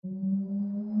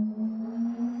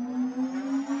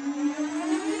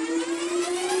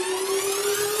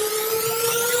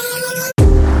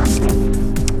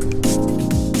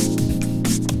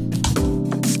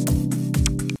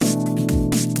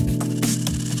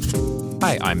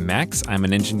Hi, I'm Max. I'm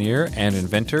an engineer and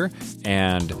inventor,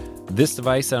 and this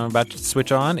device I'm about to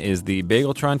switch on is the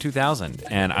Bageltron 2000,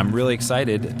 and I'm really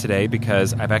excited today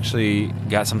because I've actually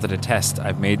got something to test.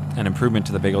 I've made an improvement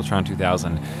to the Bageltron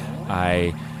 2000.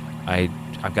 I've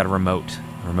got a remote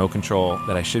control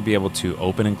that I should be able to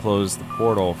open and close the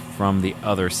portal from the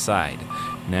other side.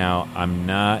 Now, I'm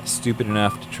not stupid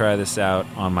enough to try this out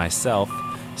on myself,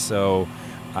 so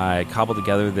I cobbled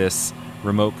together this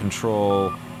remote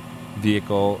control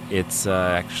vehicle. It's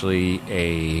actually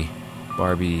a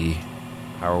Barbie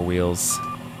Power Wheels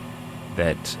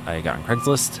that I got on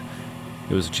Craigslist.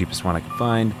 It was the cheapest one I could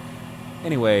find.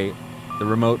 Anyway, the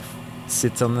remote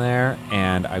sits on there,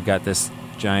 and I've got this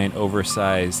giant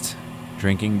oversized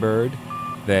drinking bird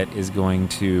that is going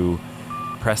to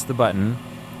press the button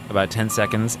about 10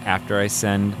 seconds after I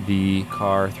send the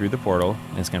car through the portal.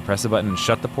 And it's going to press the button and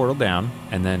shut the portal down,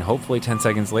 and then hopefully 10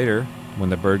 seconds later, when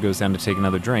the bird goes down to take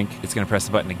another drink, it's going to press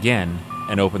the button again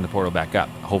and open the portal back up.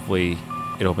 Hopefully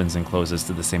it opens and closes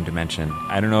to the same dimension.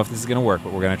 I don't know if this is going to work,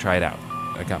 but we're going to try it out.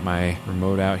 I got my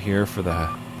remote out here for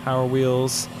the Power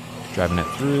Wheels, driving it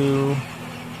through.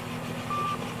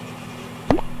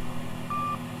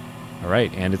 All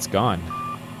right, and it's gone.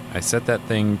 I set that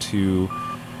thing to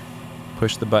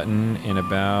push the button in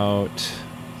about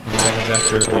 10 seconds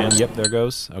after, and yep, there it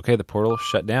goes. Okay, the portal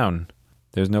shut down.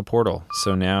 There's no portal.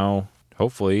 So now,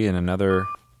 hopefully, in another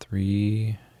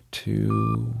 3,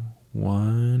 2,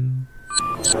 1.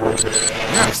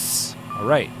 Yes! All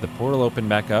right, the portal opened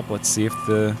back up. Let's see if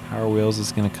the Power Wheels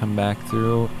is going to come back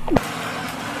through.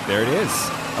 There it is.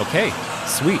 Okay,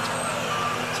 sweet.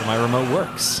 So my remote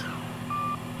works.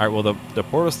 All right, well, the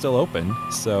portal's still open,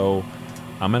 so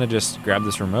I'm going to just grab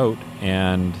this remote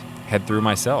and head through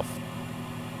myself.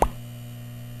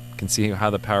 Can see how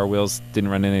the Power Wheels didn't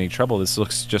run into any trouble. This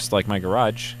looks just like my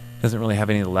garage. Doesn't really have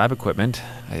any of the lab equipment.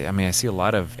 I mean, I see a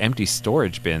lot of empty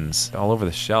storage bins all over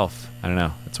the shelf. I don't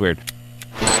know. It's weird.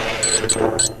 All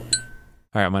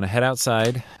right, I'm going to head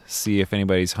outside, see if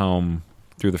anybody's home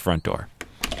through the front door.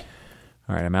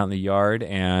 All right, I'm out in the yard,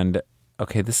 and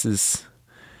okay, this is...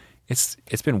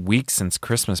 It's been weeks since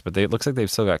Christmas, but it looks like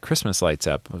they've still got Christmas lights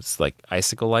up. It's like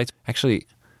icicle lights. Actually,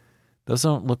 those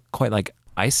don't look quite like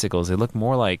icicles. They look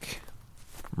more like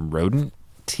rodent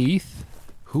teeth.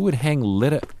 Who would hang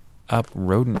lit up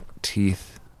rodent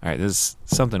teeth? All right, this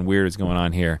something weird is going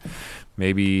on here.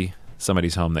 Maybe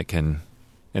somebody's home that can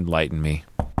enlighten me.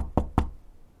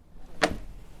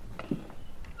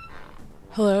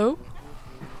 Hello?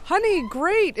 Honey,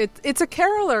 great. It's a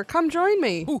caroler. Come join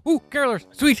me. Ooh, carolers.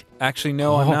 Sweet. Actually,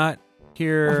 no, I'm not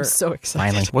here. I'm so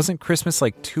excited. Finally. Wasn't Christmas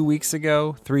like 2 weeks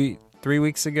ago? Three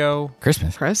weeks ago?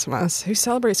 Christmas. Christmas. Who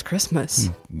celebrates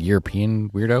Christmas? European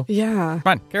weirdo. Yeah.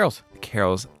 Come on, carols.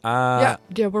 Carols. Yeah,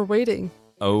 we're waiting.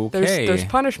 Okay. There's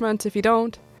punishment if you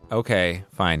don't. Okay,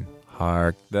 fine.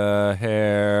 Hark the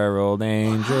herald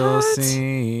angels What?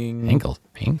 sing. Ankle.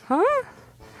 Ping. Huh?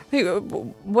 Hey,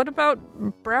 what about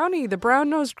Brownie, the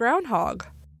brown-nosed groundhog?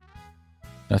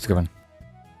 That's a good one.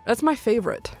 That's my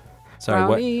favorite. Sorry,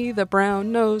 Brownie, the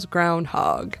brown-nosed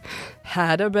groundhog,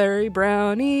 had a very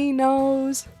brownie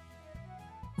nose.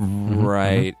 what?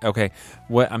 Right. Okay.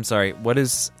 What? I'm sorry. What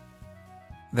does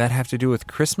that have to do with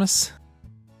Christmas?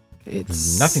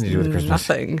 It's Nothing to do with Christmas.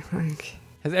 Nothing.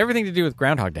 Has everything to do with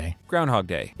Groundhog Day. Groundhog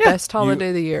Day. Best holiday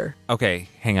of the year. Okay,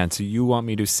 hang on. So you want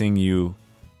me to sing you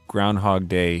Groundhog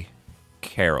Day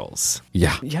carols?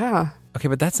 Yeah. Yeah. Okay,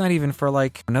 but that's not even for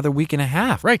like another week and a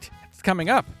half. Right. It's coming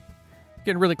up.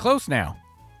 Getting really close now.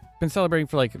 Been celebrating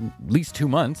for like at least 2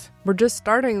 months. We're just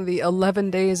starting the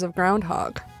 11 days of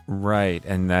Groundhog. Right,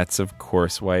 and that's of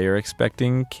course why you're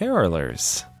expecting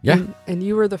carolers. Yeah. And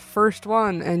you were the first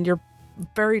one, and you're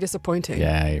very disappointing.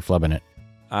 Yeah, you're flubbing it.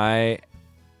 I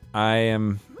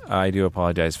do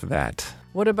apologize for that.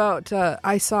 What about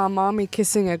I Saw Mommy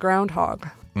Kissing a Groundhog?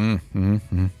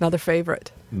 Another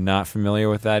favorite. Not familiar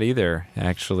with that either,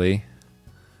 actually.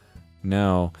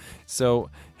 No. So,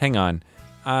 hang on.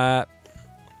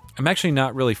 I'm actually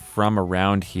not really from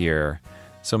around here,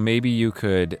 so maybe you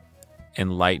could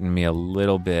enlighten me a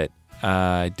little bit.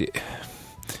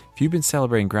 If you've been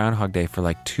celebrating Groundhog Day for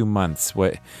like 2 months,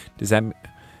 what does that...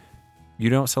 You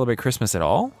don't celebrate Christmas at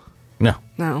all?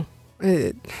 No.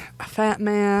 A fat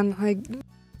man, like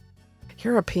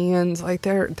Europeans, like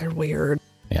they're weird.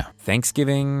 Yeah.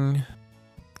 Thanksgiving?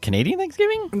 Canadian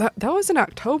Thanksgiving? That was in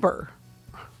October.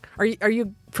 Are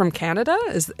you from Canada?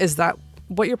 Is that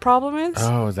what your problem is?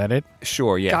 Oh, is that it?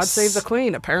 Sure, yes. God save the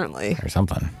Queen, apparently. Or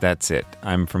something. That's it.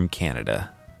 I'm from Canada.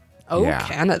 Oh, Yeah.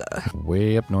 Canada.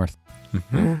 Way up north.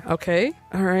 Okay.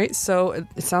 All right. So it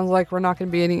sounds like we're not going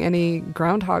to be eating any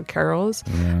groundhog carols.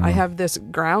 I have this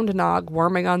ground nog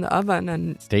warming on the oven,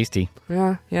 and It's tasty.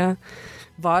 yeah.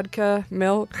 Vodka,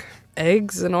 milk,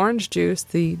 eggs, and orange juice.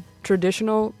 The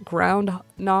traditional ground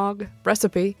nog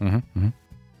recipe.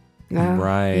 Yeah,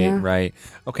 Right, yeah. right.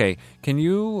 Okay, can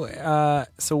you,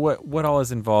 so what all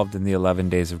is involved in the 11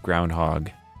 days of Groundhog?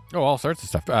 Oh, all sorts of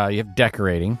stuff. You have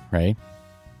decorating, right?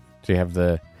 So you have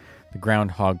the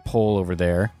groundhog pole over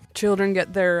there. Children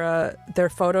get their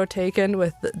photo taken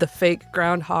with the fake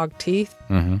groundhog teeth.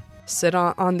 Mm-hmm. Sit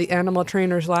on the animal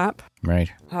trainer's lap, Right.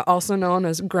 also known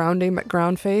as grounding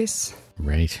McGround face.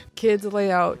 Right. Kids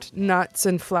lay out nuts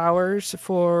and flowers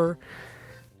for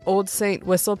Old Saint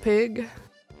Whistlepig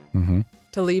Mm-hmm.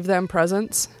 to leave them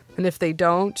presents. And if they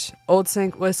don't, Old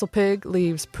Saint Whistlepig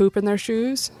leaves poop in their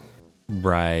shoes.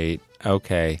 Right,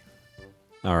 okay.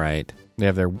 All right. They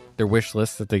have their wish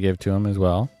list that they give to them as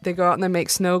well. They go out and they make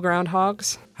snow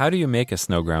groundhogs. How do you make a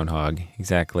snow groundhog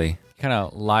exactly? You kind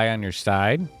of lie on your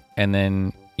side, and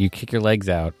then you kick your legs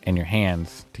out and your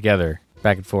hands together,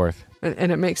 back and forth.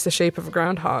 And it makes the shape of a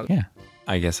groundhog. Yeah.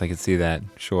 I guess I could see that,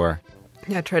 sure.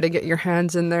 Yeah, try to get your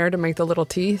hands in there to make the little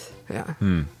teeth. Yeah.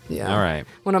 Yeah. All right,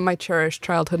 One of my cherished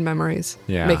childhood memories.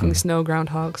 Yeah. Making snow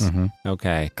groundhogs.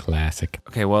 okay. Classic.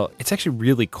 Okay, well, it's actually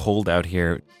really cold out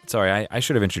here. Sorry, I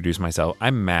should have introduced myself.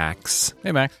 I'm Max,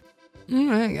 Hey, Max.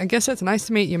 I guess it's nice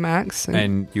to meet you, Max.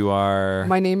 and you are...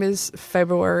 My name is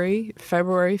February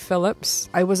Phillips.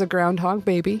 I was a groundhog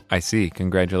baby. I see.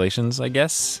 Congratulations, I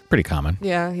guess. Pretty common.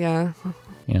 Yeah.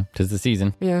 You know, 'tis the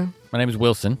season. Yeah. My name is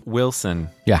Wilson. Wilson.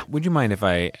 Yeah. Would you mind if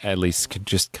I at least could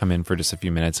just come in for just a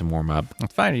few minutes and warm up?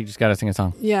 That's fine. You just got to sing a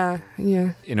song. Yeah.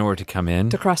 In order to come in,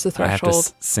 To cross the I have to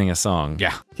threshold. sing a song.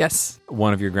 Yeah. Yes.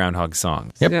 One of your Groundhog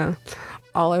songs. Yep. Yeah.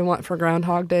 All I want for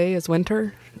Groundhog Day is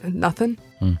winter and nothing.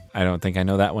 I don't think I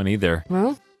know that one either.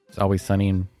 Well, It's always sunny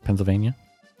in Pennsylvania.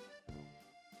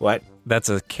 What? That's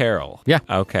a carol. Yeah.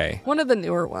 Okay. one of the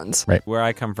newer ones. Right. Where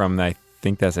I come from, I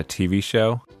think that's a TV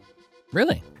show.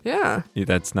 Really? Yeah.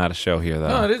 That's not a show here, though.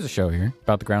 No, it is a show here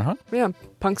about the groundhog. Yeah.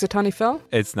 Punxsutawney Phil?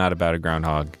 It's not about a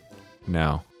groundhog.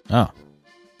 No. Oh,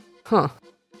 Huh.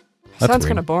 That's Sounds weird.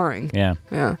 kind of boring. yeah.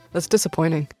 Yeah. That's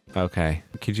disappointing. Okay.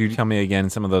 Could you tell me again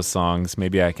some of those songs?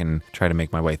 Maybe I can try to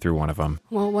make my way through one of them.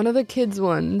 Well, one of the kids'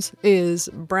 ones is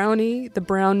Brownie the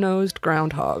Brown-Nosed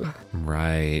Groundhog.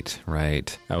 Right. You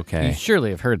Okay.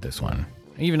 surely have heard this one,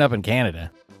 even up in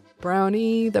Canada.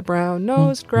 Brownie the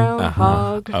Brown-Nosed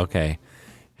Groundhog. Okay.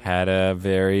 Had a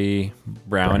very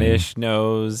brownish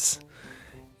nose.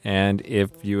 And if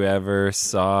you ever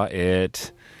saw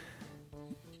it,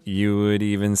 you would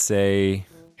even say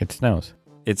It snows.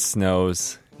 it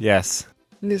snows. Yes.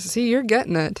 See, you're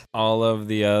getting it. All of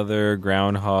the other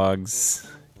groundhogs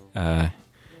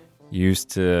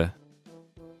used to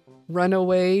Run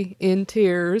away in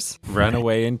tears. run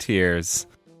away in tears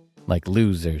Like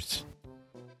losers.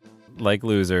 like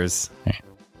losers. Right.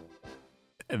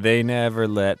 They never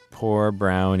let poor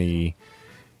Brownie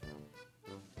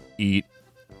eat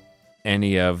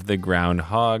any of the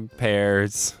groundhog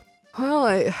pears. Well,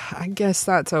 I guess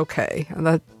that's okay.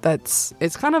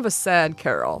 It's kind of a sad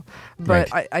carol, but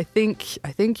Right. I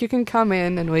think you can come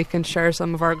in and we can share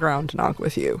some of our groundhog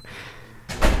with you.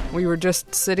 We were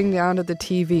just sitting down at the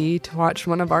TV to watch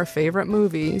one of our favorite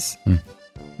movies,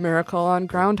 Miracle on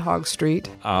Groundhog Street.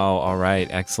 Oh, all right.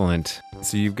 Excellent.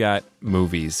 So you've got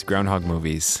movies, groundhog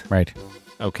movies. Right.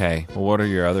 Okay. Well, what are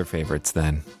your other favorites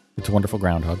then? It's a wonderful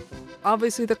groundhog.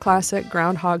 Obviously, the classic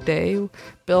Groundhog Day,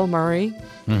 Bill Murray,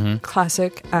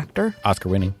 classic actor. Oscar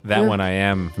winning. That Yeah. one I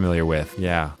am familiar with.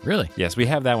 Yeah. Really? Yes, we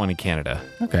have that one in Canada.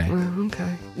 Okay.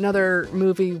 Okay. Another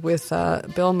movie with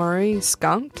Bill Murray,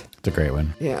 Skunked. It's a great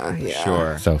one. Yeah.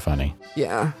 Sure. So funny.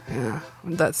 Yeah.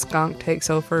 That skunk takes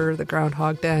over the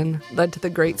groundhog den, led to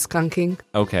the great skunking.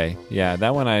 Okay. Yeah,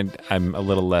 that one I'm a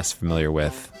little less familiar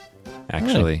with,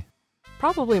 actually.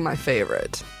 Probably my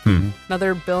favorite.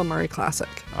 Another Bill Murray classic.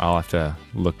 I'll have to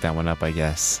look that one up, I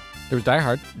guess. There was Die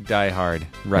Hard. Die Hard.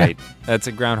 Right. That's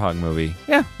a groundhog movie.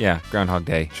 Yeah. Yeah, Groundhog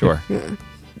Day. Sure. Yeah.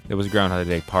 It was a Groundhog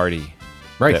Day party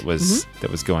Right. that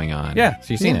was going on. Yeah.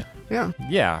 So you've seen it. Yeah.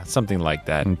 Yeah, something like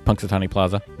that. In Punxsutawney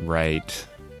Plaza. Right.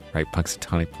 Right,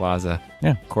 Punxsutawney Plaza.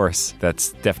 Yeah. Of course.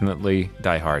 That's definitely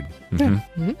Die Hard. Yeah.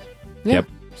 Yep.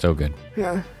 So good.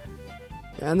 Yeah.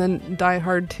 And then Die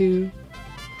Hard 2,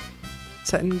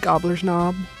 set in Gobbler's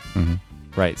Knob.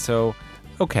 Right. So,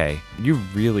 okay, you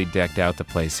really decked out the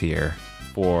place here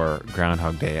for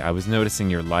Groundhog Day. I was noticing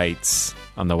your lights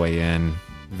on the way in.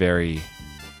 Very,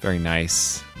 very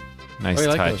nice. Nice Oh, you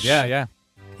touch. like those? Yeah.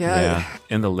 Yeah.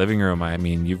 In the living room, I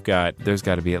mean, there's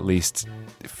got to be at least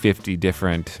 50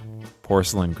 different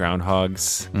porcelain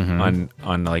groundhogs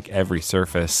on like every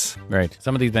surface. Right.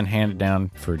 Some of these been handed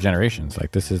down for generations.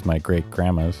 Like this is my great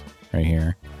grandma's right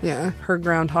here. Yeah, her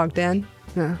groundhog den.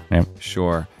 Yeah. Yep.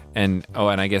 Sure. And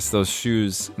I guess those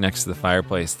shoes next to the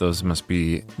fireplace, those must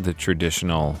be the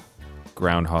traditional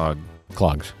groundhog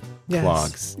Clogs. Yes.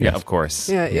 clogs. Yes. Yeah, of course.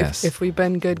 Yeah, Yes. if we've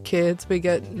been good kids, we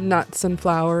get nuts and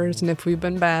flowers, and if we've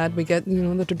been bad, we get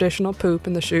the traditional poop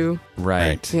in the shoe.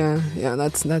 Right. Yeah,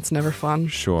 that's never fun.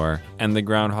 Sure. And the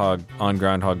groundhog on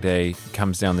Groundhog Day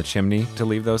comes down the chimney to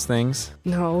leave those things?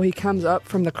 No, he comes up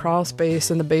from the crawl space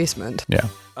in the basement. Yeah.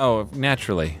 Oh,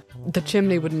 naturally. The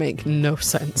chimney would make no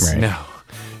sense. Right.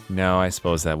 No, I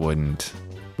suppose that wouldn't.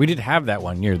 We did have that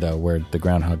one year, though, where the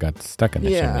groundhog got stuck in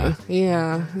the chimney.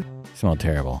 Yeah. Smelled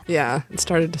terrible. Yeah, it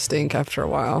started to stink after a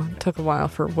while. It took a while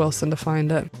for Wilson to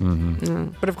find it.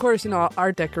 Mm-hmm. But of course,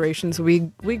 our decorations, we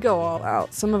go all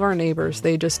out. Some of our neighbors,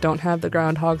 they just don't have the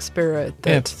groundhog spirit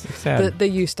that, It's sad. that they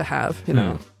used to have, you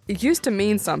know. It used to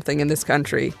mean something in this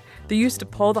country. They used to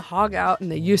pull the hog out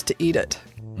and they used to eat it.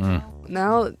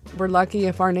 Now we're lucky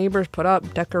if our neighbors put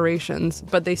up decorations,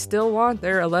 but they still want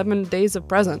their 11 days of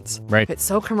presents. Right. It's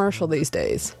so commercial these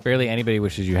days. Barely anybody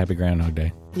wishes you happy Groundhog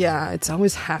Day. Yeah, it's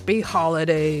always happy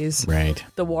holidays. Right.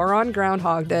 The war on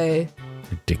Groundhog Day.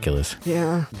 Ridiculous.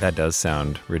 Yeah. That does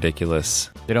sound ridiculous.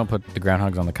 They don't put the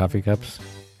groundhogs on the coffee cups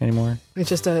anymore. It's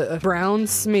just a brown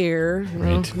smear. You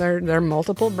know? Right. They're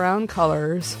multiple brown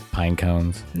colors. Pine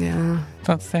cones. Yeah. It's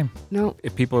not the same. No.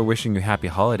 If people are wishing you happy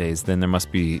holidays, then there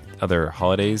must be other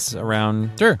holidays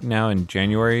around Sure. now in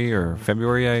January or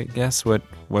February, I guess. What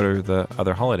are the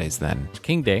other holidays then? It's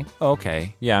King Day. Oh,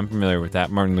 okay. Yeah, I'm familiar with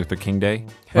that. Martin Luther King Day.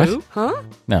 Who? What? Huh?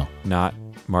 No. Not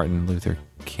Martin Luther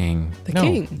King. The No.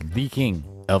 king. The King.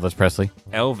 Elvis Presley.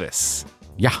 Elvis.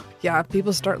 Yeah. Yeah,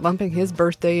 people start lumping his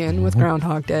birthday in with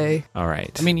Groundhog Day. All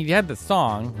right. I mean, you had the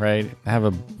song, right? Have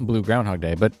a blue Groundhog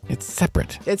Day, but it's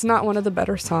separate. It's not one of the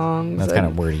better songs. That's kind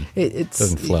of wordy. It's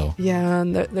Doesn't flow. Yeah,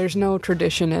 and there's no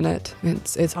tradition in it.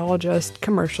 It's all just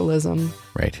commercialism.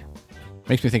 Right.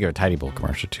 Makes me think of a Tidy Bowl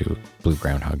commercial too. Blue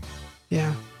Groundhog.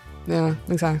 Yeah. Yeah,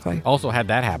 exactly. Also had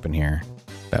that happen here.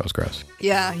 That was gross.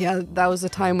 Yeah, that was the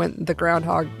time when the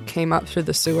groundhog came up through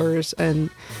the sewers and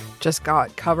just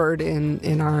got covered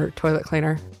in our toilet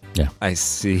cleaner. Yeah. I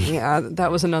see. Yeah, that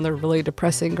was another really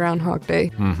depressing Groundhog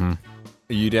Day. Mm-hmm.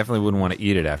 You definitely wouldn't want to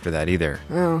eat it after that either.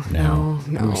 Oh, No.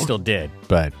 no. We still did,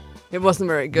 but It wasn't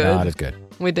very good. not as good.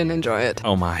 We didn't enjoy it.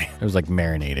 Oh my. It was like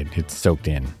marinated. It's soaked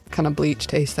in. Kind of bleach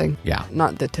tasting. Yeah.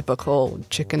 Not the typical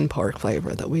chicken pork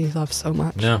flavor that we love so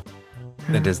much. No.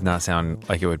 That does not sound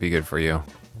like it would be good for you.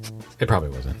 It probably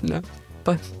wasn't. No.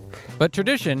 But But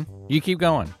tradition, you keep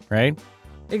going, right?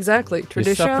 exactly. You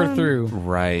Tradition. suffer through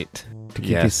Right. to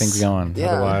keep these things going.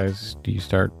 Yeah. Otherwise, do you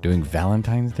start doing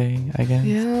Valentine's Day, I guess?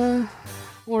 Yeah.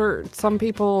 Or some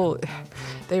people,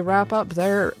 they wrap up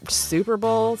their Super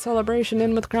Bowl celebration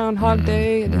in with Groundhog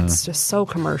Day, and it's just so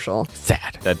commercial.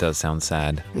 Sad. That does sound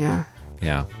sad. Yeah.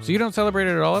 Yeah. So you don't celebrate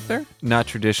it at all up there? Not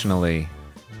traditionally.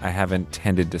 I haven't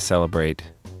tended to celebrate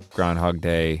Groundhog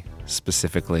Day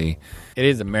specifically. It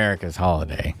is America's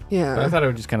holiday. But I Yeah. thought it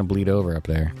would just kind of bleed over up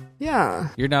there. Yeah.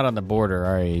 You're not on the border,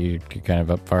 are you? You're kind of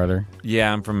up farther.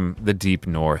 Yeah, I'm from the deep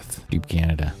north. Deep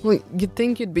Canada. Well, you'd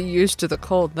think you'd be used to the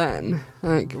cold then.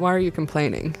 Like, why are you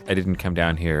complaining? I didn't come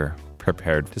down here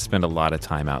prepared to spend a lot of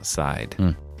time outside. Hmm.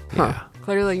 Yeah, Huh.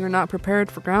 Clearly, you're not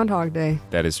prepared for Groundhog Day.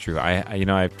 that is true.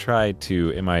 I've tried to,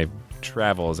 in my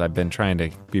travels, I've been trying to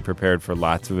be prepared for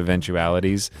lots of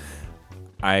eventualities.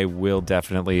 I will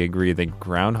definitely agree that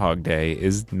Groundhog Day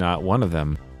is not one of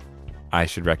them. I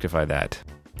should rectify that.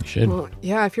 You should. Well,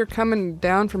 yeah, if you're coming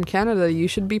down from Canada, you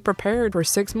should be prepared for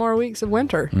 6 more weeks of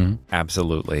winter. Mhm.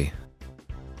 Absolutely.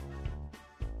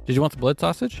 Did you want the blood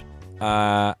sausage?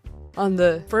 On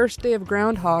the first day of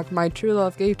Groundhog, my true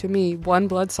love gave to me 1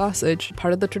 blood sausage,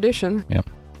 part of the tradition. Yep.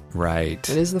 Right.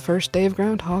 It is the first day of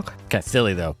Groundhog. Kind of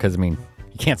silly, though, because, I mean,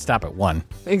 you can't stop at one.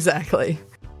 Exactly.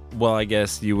 Well, I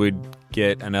guess you would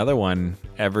get another one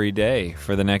every day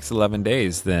for the next 11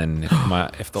 days then,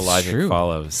 if the logic True.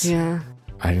 follows. Yeah.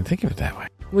 I didn't think of it that way.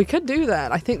 We could do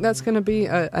that. I think that's going to be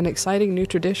an exciting new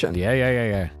tradition.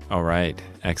 Yeah. All right.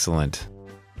 Excellent.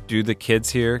 Do the kids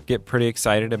here get pretty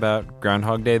excited about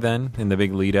Groundhog Day then? In the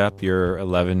big lead up, your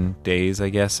 11 days, I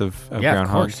guess, of Yeah, of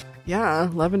Groundhog? course. Yeah,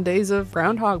 11 days of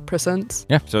Groundhog presents.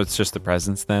 So it's just the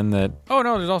presents then that... Oh,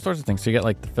 no, there's all sorts of things. So you get,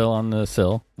 like, the fill on the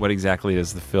sill. What exactly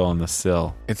is the fill on the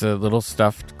sill? It's a little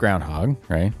stuffed groundhog,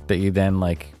 right? That you then,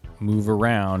 like, move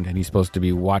around, and you're supposed to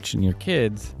be watching your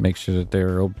kids, make sure that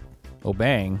they're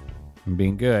obeying and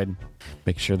being good.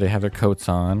 Make sure they have their coats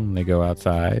on when they go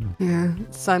outside. Yeah,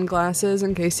 sunglasses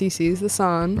in case he sees the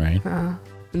sun. Right.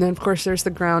 And then, of course, there's the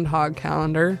groundhog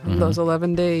calendar. Those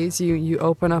 11 days, you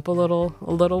open up a little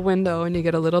window and you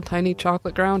get a little tiny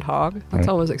chocolate groundhog. That's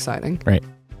always exciting. Right.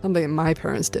 Something that my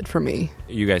parents did for me.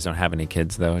 You guys don't have any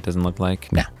kids, though, it doesn't look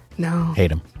like. No. No. Hate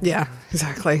them. Yeah,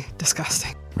 exactly.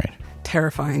 Disgusting. Right.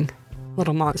 Terrifying.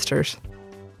 Little monsters.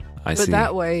 I But see.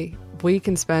 that way, we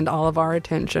can spend all of our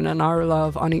attention and our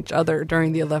love on each other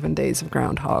during the 11 days of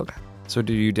groundhog. So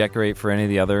do you decorate for any of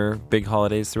the other big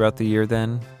holidays throughout the year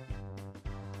then?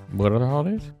 What other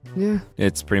holidays? Yeah.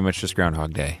 It's pretty much just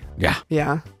Groundhog Day. Yeah.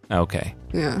 Yeah. Okay.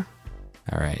 Yeah.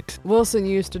 All right. Wilson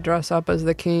used to dress up as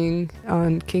the king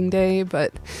on King Day,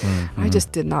 but I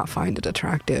just did not find it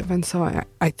attractive, and so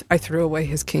I threw away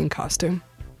his king costume.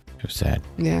 It was sad.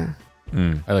 Yeah.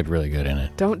 I looked really good in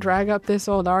it. Don't drag up this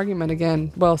old argument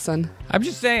again, Wilson. I'm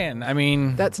just saying. I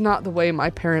mean, That's not the way my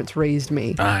parents raised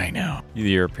me. I know.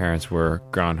 Your parents were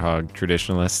groundhog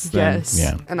traditionalists then? Yes.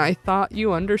 Yeah. And I thought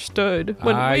you understood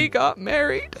when we got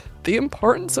married the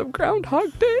importance of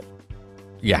Groundhog Day.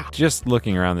 Yeah. Just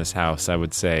looking around this house, I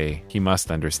would say he must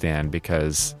understand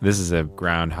because this is a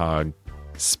groundhog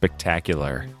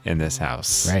spectacular in this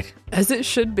house. Right. As it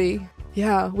should be.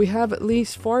 Yeah, we have at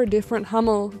least 4 different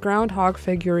Hummel groundhog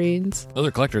figurines. Those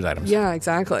are collector's items. Yeah,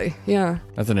 exactly. Yeah.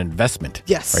 That's an investment.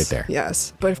 Yes. Right there.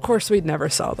 Yes. But of course, we'd never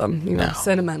sell them. You know, No.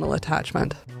 sentimental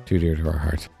attachment. Too dear to our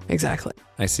hearts. Exactly.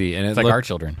 I see. And It's like our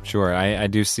children. Sure. I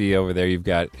do see over there you've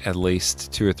got at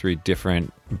least 2 or 3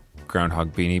 different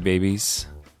groundhog beanie babies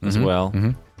as well.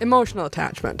 Emotional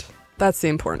attachment. That's the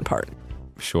important part.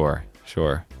 Sure.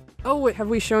 Oh, wait, have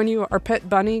we shown you our pet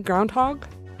bunny, Groundhog?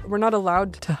 We're not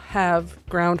allowed to have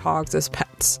groundhogs as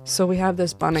pets. So we have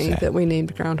this bunny Sad. that we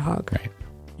named Groundhog. Right.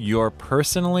 You're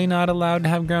personally not allowed to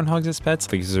have groundhogs as pets?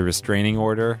 Like, is there a restraining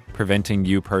order preventing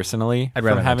you personally I'd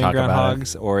rather from not having talk about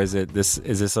groundhogs? Or is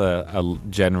this a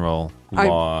general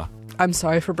law? I'm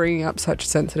sorry for bringing up such a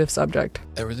sensitive subject.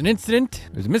 There was an incident.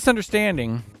 There was a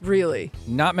misunderstanding. Really.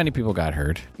 Not many people got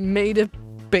hurt. Made a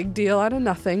big deal out of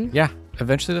nothing. Yeah.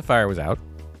 Eventually the fire was out.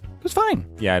 It was fine.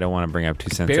 Yeah, I don't want to bring up too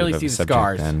sensitive barely of see a the subject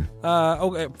scars. then.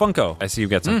 Funko. I see you've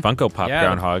got some Funko Pop Yeah.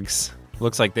 groundhogs.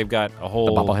 Looks like they've got a whole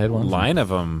The bobblehead ones? line of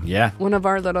them. Yeah. One of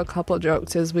our little couple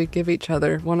jokes is we give each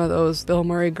other one of those Bill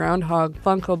Murray Groundhog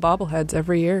Funko bobbleheads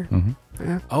every year.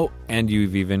 Yeah. Oh, and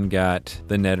you've even got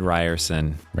the Ned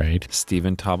Ryerson, Right.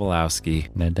 Stephen Tobolowsky.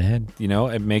 Ned the Head. You know,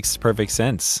 it makes perfect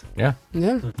sense. Yeah.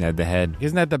 Yeah. Ned the Head.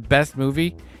 Isn't that the best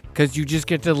movie? Because you just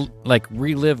get to like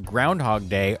relive Groundhog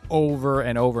Day over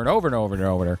and over and over and over and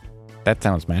over. That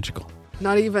sounds magical.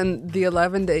 Not even the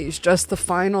 11 days, just the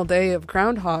final day of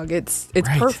Groundhog. It's Right.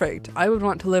 perfect. I would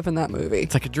want to live in that movie.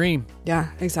 It's like a dream. Yeah,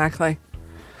 exactly.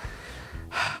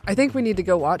 I think we need to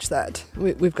go watch that.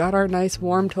 We've got our nice,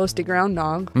 warm, toasty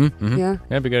groundhog. Mm-hmm. Yeah,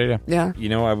 That'd be a good idea. yeah. You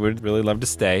know, I would really love to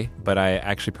stay, but I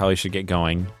actually probably should get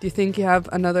going. Do you think you have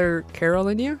another Carol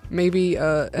in you? Maybe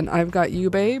an I've Got You,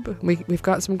 Babe? We've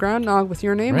got some groundhog with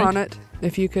your name Right. on it.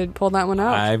 If you could pull that one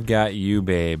out. I've Got You,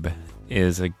 Babe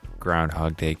is a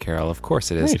Groundhog Day carol. Of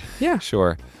course it is. Right. Yeah.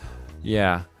 Sure.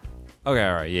 Yeah. Okay,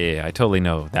 all right. Yeah, I totally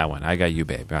know that one. I Got You,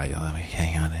 Babe. All right, let me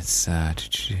hang on. It's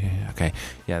okay.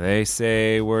 Yeah, they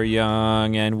say we're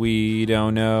young and we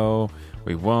don't know.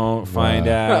 We won't find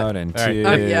out Right. until.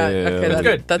 All right. Yeah, okay, That's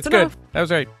good. That's That's enough. good. That was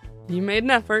right. You made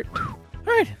an effort. All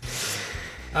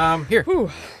right. Here. Whew.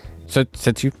 So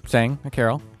since you sang a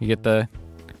carol, you get the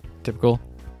typical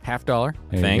 $50.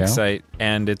 There you Thanks. go.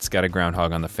 And it's got a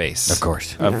groundhog on the face. Of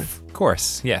course. Of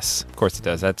course. Yes. Of course it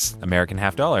does. That's American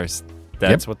 $50.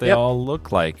 That's Yep. what they Yep. all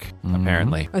look like,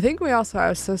 apparently. I think we also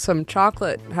have some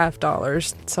chocolate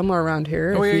 $50 somewhere around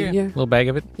here. Oh, if yeah. Little bag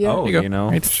of it. Yeah. Oh, There you go. know,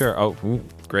 Right. sure. Oh, ooh,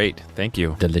 great. Thank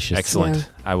you. Delicious. Excellent. Yeah.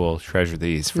 I will treasure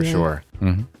these for Yeah. sure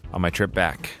Mhm. on my trip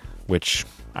back, which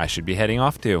I should be heading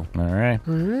off to. All right.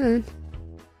 All right.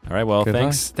 All right. Well, Good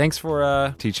thanks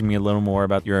for teaching me a little more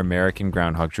about your American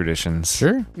groundhog traditions.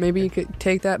 Sure. Maybe you could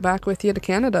take that back with you to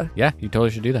Canada. Yeah, you totally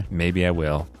should do that. Maybe I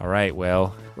will. All right.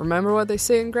 Well, Remember what they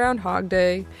say in Groundhog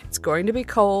Day. It's going to be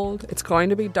cold, it's going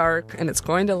to be dark, and it's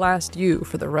going to last you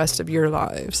for the rest of your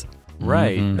lives.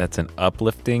 right. Mhm. That's an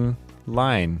uplifting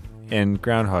line in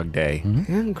Groundhog Day.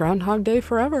 Yeah, Groundhog Day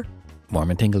forever. Warm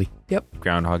and tingly.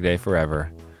 Groundhog Day forever.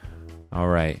 All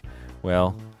right.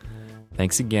 Well,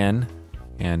 thanks again.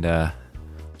 And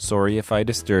sorry if I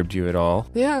disturbed you at all.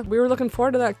 Yeah, we were looking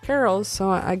forward to that carols,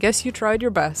 so I guess you tried your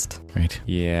best. Right.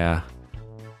 Yeah.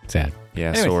 Sad.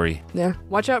 Yeah, Anyways. sorry. Yeah,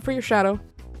 watch out for your shadow.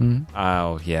 Mhm.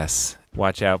 Oh, yes.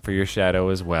 Watch out for your shadow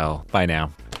as well. Bye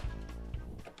now.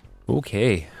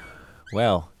 Okay.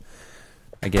 Well,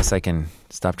 I guess I can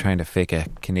stop trying to fake a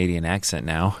Canadian accent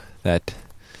now. That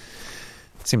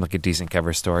seemed like a decent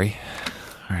cover story.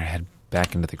 All right, I had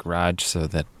back into the garage so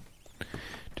that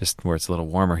just where it's a little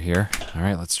warmer here. All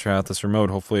right, let's try out this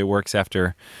remote. Hopefully it works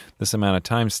after this amount of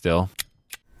time still.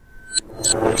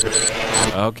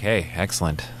 Okay,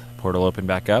 excellent. Portal opened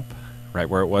back up, right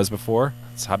where it was before.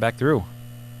 Let's hop back through.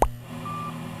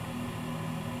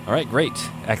 All right, great.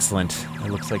 Excellent.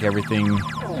 It looks like everything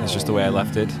is just the way I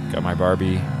left it. Got my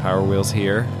Barbie Power Wheels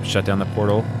here. Shut down the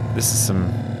portal. This is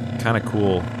some kind of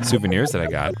cool souvenirs that I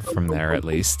got from there, at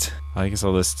least. I guess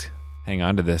I'll just hang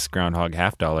on to this Groundhog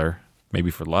 $50, maybe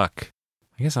for luck.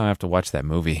 I guess I'll have to watch that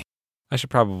movie. I should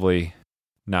probably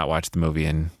not watch the movie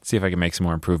and see if I can make some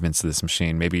more improvements to this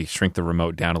machine. Maybe shrink the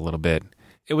remote down a little bit.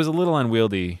 It was a little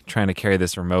unwieldy trying to carry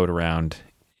this remote around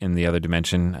in the other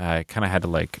dimension. I kind of had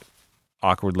to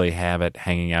awkwardly have it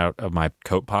hanging out of my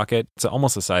coat pocket. It's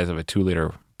almost the size of a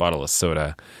 2-liter bottle of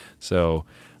soda. So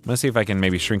I'm going to see if I can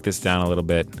maybe shrink this down a little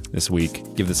bit this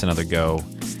week, give this another go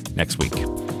next week,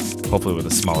 hopefully with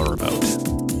a smaller remote.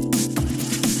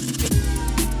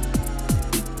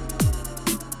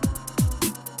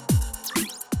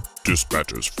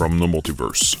 Dispatches from the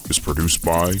Multiverse is produced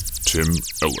by Tim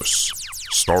Ellis,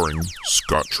 starring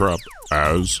Scott Trapp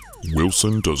as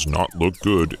Wilson Does Not Look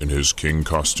Good in His King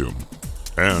Costume,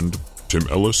 and Tim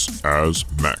Ellis as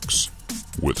Max,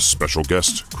 with special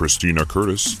guest Christina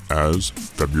Curtis as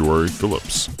February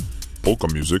Phillips.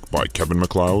 Polka music by Kevin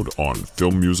MacLeod on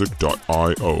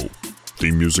filmmusic.io.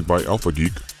 Theme music by Alpha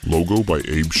Geek. Logo by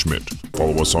Abe Schmidt.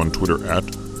 Follow us on Twitter at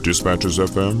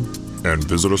DispatchesFM and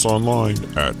visit us online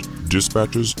at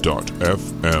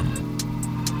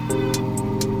dispatches.fm.